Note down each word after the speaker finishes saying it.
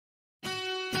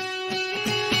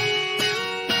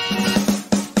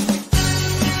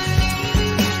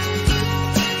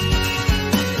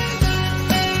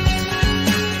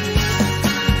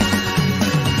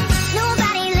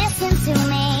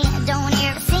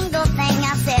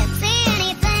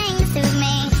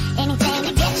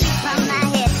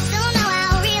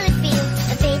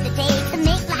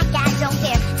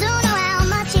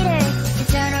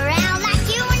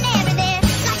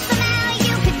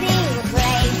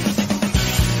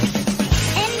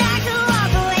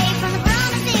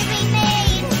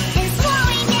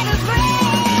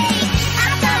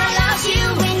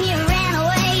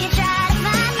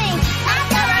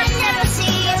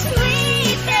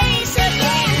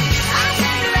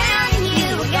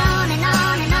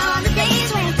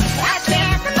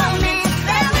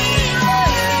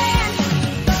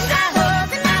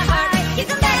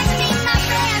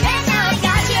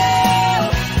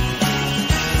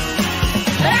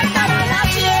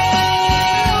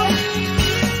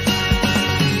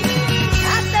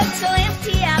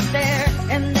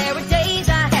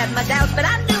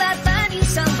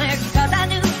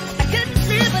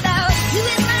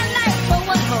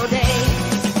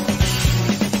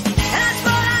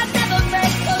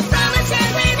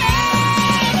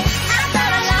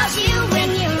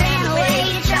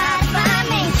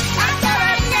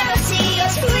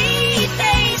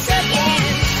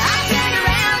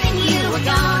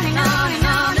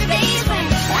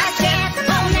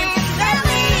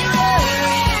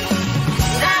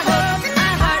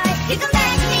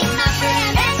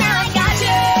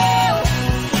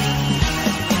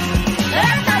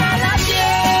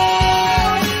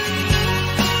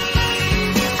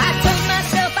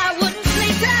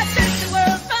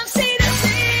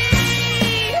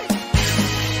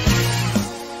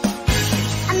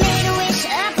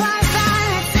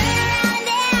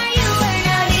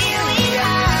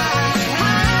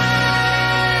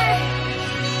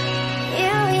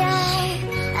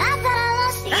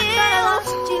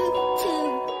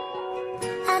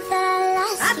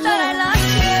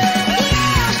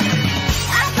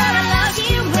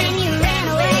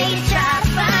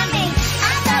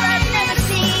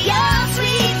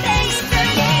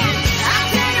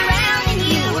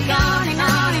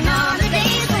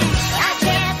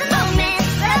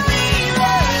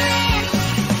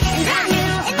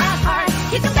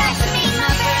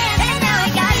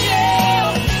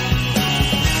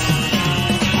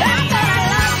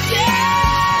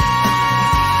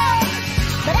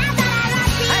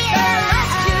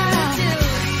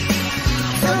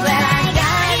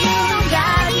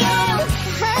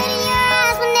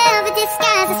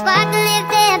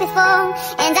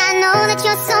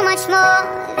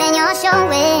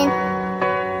going.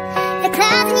 The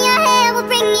clouds in your hair will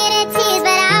bring you to tears,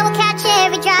 but I will catch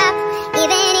every drop,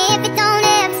 even if it don't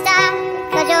ever stop.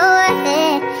 'Cause you're worth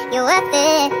it, you're worth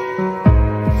it.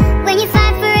 When you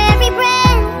fight for every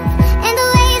breath and the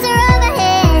waves are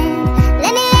overhead,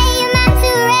 let me lay your mind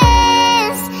to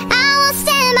rest. I will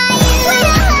stand by you. When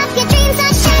all of your dreams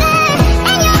are shattered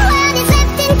and your world is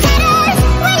left in tatters,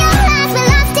 when your lives were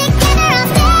lost together, I'll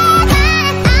stand by.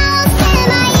 I will stand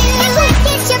by you. If life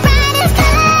is your brightest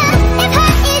color, if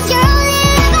hurt is your only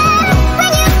lover,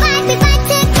 when you fight, we fight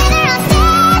together, I'll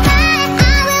stand by.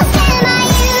 I will stand by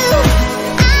you.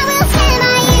 I will stand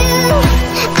by you.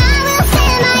 I will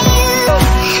stand by you.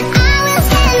 I will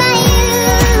stand by you.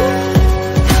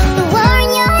 The war in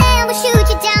your hand will shoot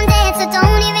you down dead, so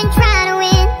don't even try to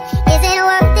win. Is it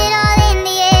worth it all in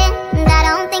the end? I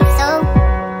don't think so.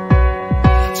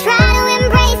 Try to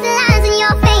embrace the lines in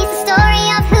your face, the story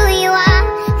of who you are.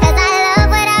 'Cause I love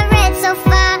what I've read so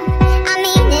far. I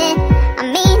mean it, I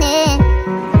mean it.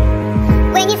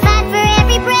 When you fight for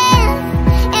every breath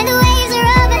and the waves are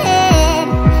overhead,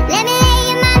 let me lay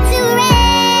your mind to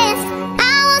rest.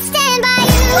 I will stand by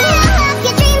you. When all of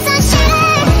your dreams are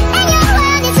shattered and your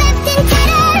world is left in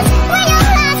tatters, when your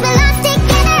lives were lost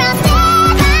together, I'll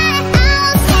stand by. I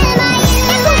will stand by you.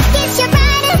 If life is your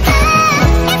brightest color,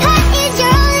 if hurt is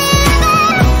your only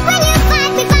lover, when you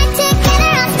fight, we fight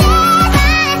together, I'll stand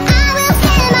by. I will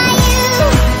stand by you.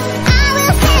 I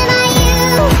will stand by you.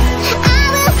 I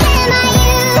will stand by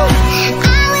you.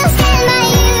 I will stand by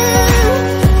you.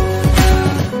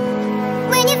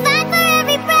 When you fight for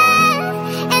every breath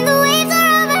and the waves are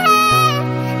overhead,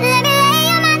 let me lay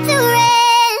your mind to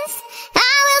rest.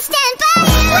 I will stand by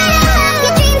you. When all of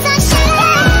your dreams are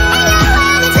shattered and your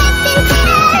world is left in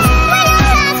tatters, when your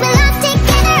lives were lost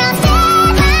together, I'll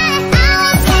stand by. I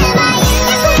will stand by you.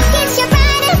 If life is your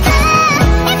brightest color,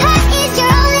 if hurt is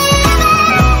your only lover,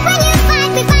 when you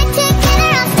fight, we fight together,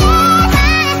 I'll stand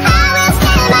by. I will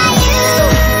stand by you.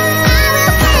 I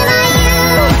will stand by you.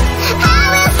 I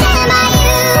will stand by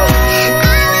you.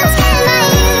 I will stand by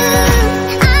you.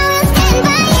 I will stand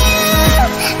by you.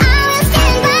 I will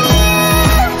stand by you.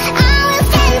 I will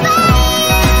stand by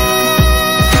you.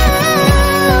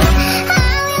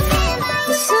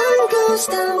 The sun goes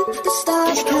down, the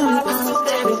stars come out.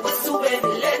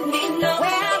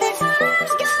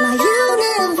 My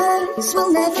universe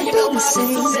will never be the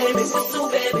same.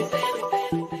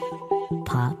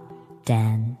 Pop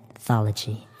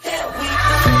Danthology.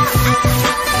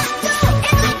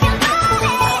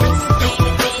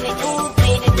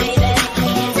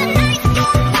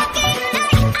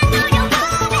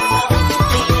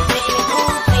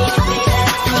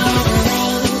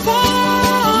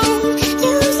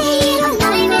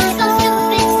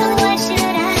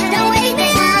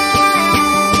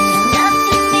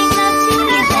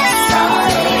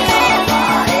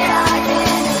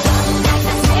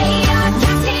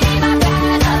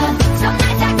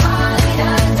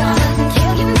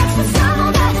 Till you next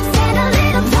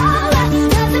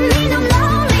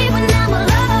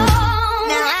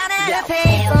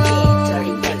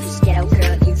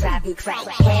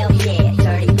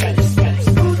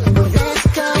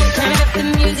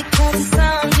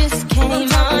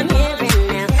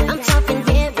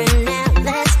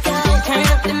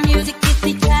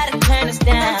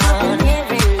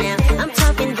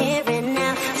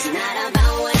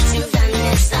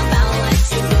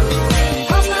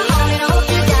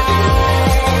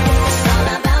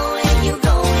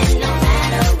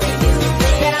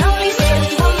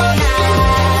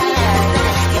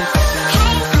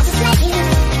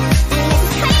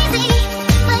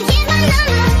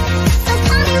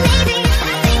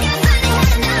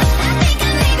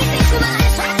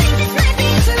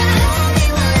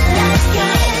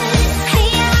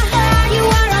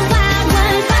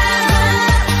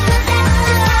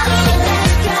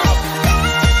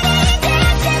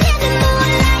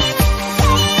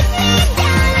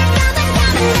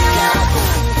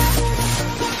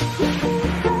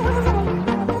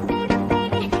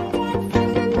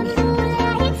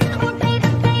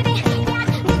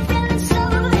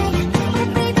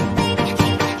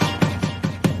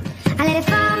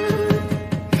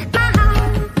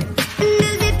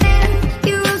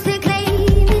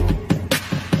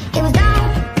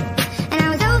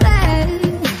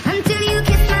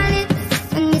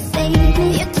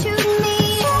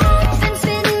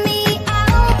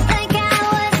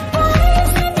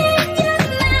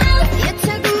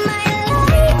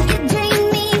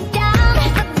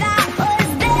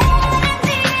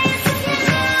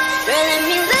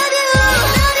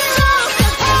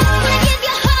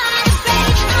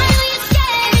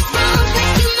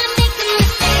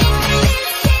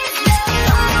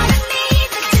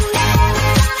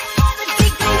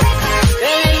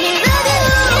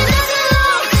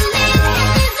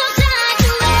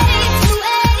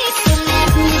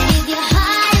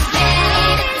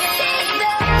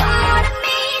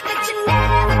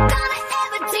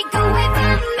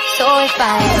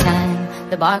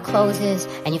bar closes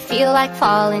and you feel like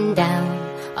falling down,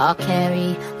 I'll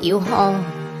carry you home.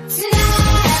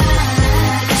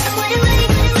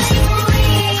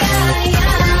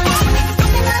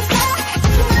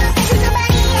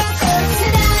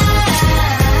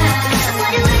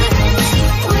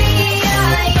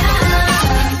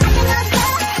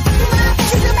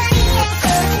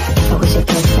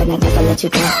 I never let you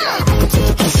go. I could take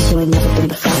you places you ain't never been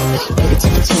before. Baby,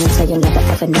 take a chance so you'll never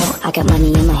ever know. I got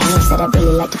money in my hands that I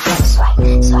really like to flow.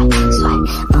 Swipe, swipe,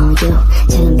 swipe on you.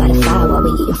 Chillin' by the fire while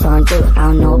we eating fondue. I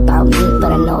don't know about me,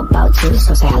 but I know about you.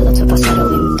 So say hello to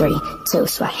falsetto in 3, 2,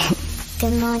 swipe.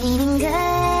 Good morning and good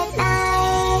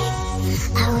night.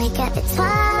 I wake up at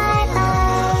twilight.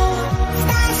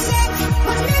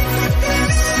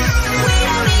 We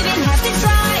don't even have to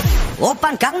try.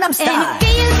 오빤 강남 스타일. And it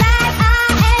feels like I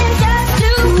am just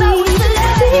too close to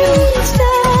love you.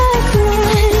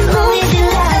 Long as you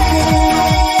love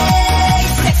it.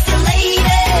 Sexy lady.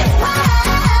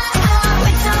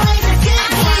 It's always a good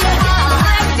time.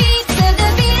 My feet to the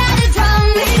beat of the drum.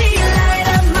 Baby, you light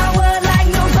up my world like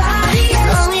nobody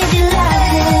else. Long as you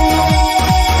love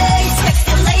it.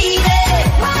 Sexy lady.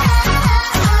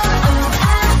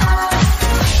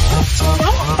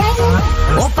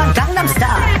 오빤 강남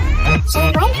스타일.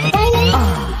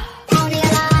 Only a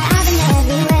lie, I've been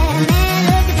everywhere, man,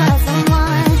 looking for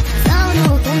someone who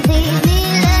can please me,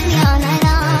 love me all night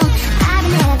long. I've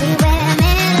been everywhere,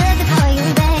 man, looking for you,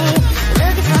 babe,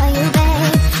 looking for you,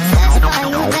 babe, searching for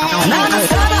you, babe. 나는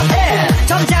선어해.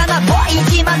 점잖아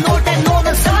보이지만 놀 땐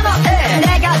노는 선어해.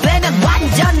 내가 되면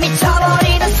완전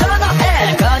미쳐버리는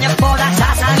선어해. 근육보다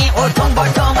자상이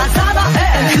울퉁불퉁한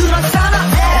선어해. 그런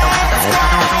선어해.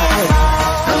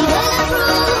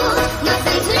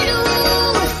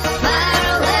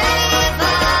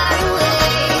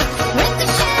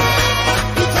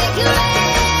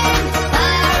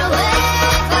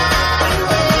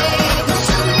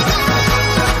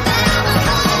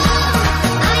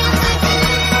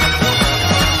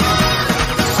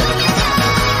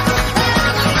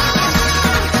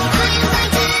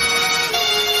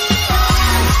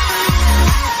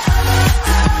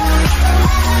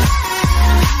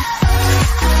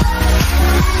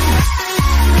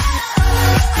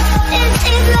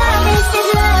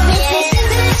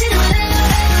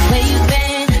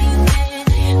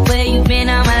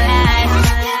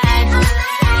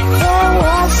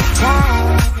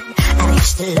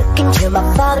 My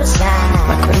father's side.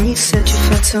 Like when you said you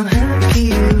felt so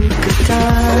happy you could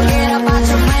die. Forget about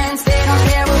your friends, they don't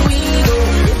care where we go.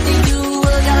 If they do,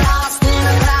 we'll get lost in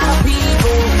a crowd of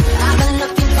people. I've been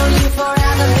looking for you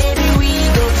forever, baby, we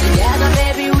go together,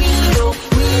 baby, we go,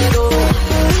 we go.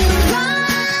 We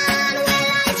run where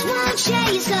lights won't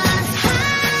chase us,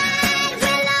 hide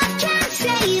where love can't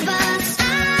save us.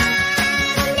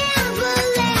 I'll never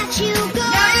let you go.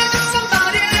 Now you're just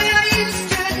somebody I used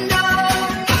to know.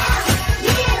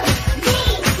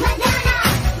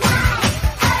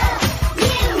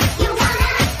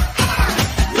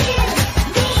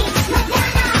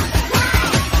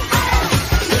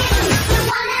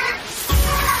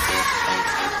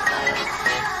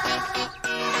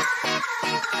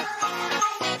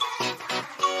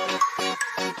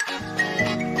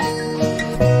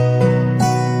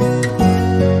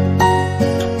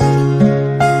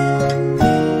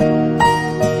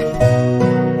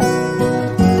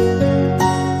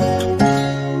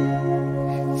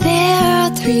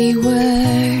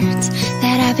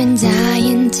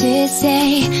 Dying to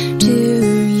say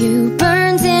to you,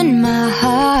 burns in my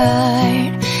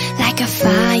heart like a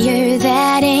fire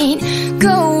that ain't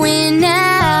going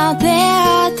out. There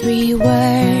are 3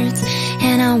 words,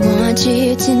 and I want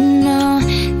you to know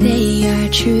they are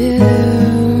true.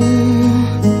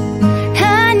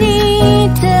 I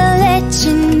need to let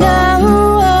you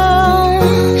know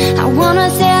I wanna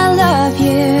say I love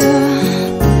you.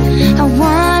 I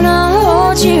wanna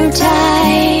hold you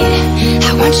tight.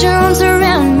 I want your arms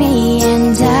around me,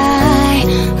 and I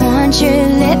want your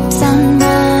lips on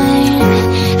mine.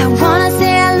 I wanna say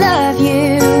I love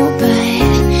you,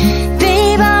 but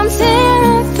babe, I'm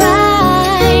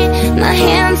terrified. My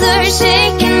hands are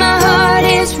shaking, my heart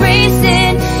is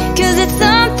racing, 'cause it's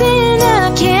something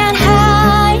I can't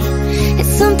hide.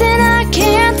 It's something I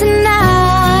can't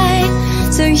deny.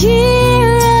 So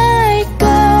here I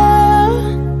go,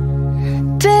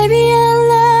 baby, I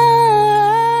love.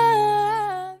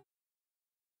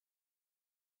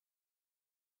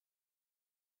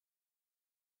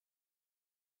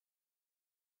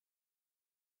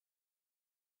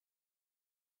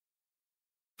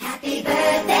 Happy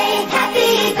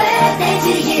birthday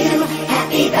to you.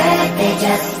 Happy birthday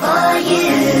just for you.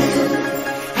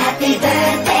 Happy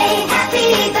birthday.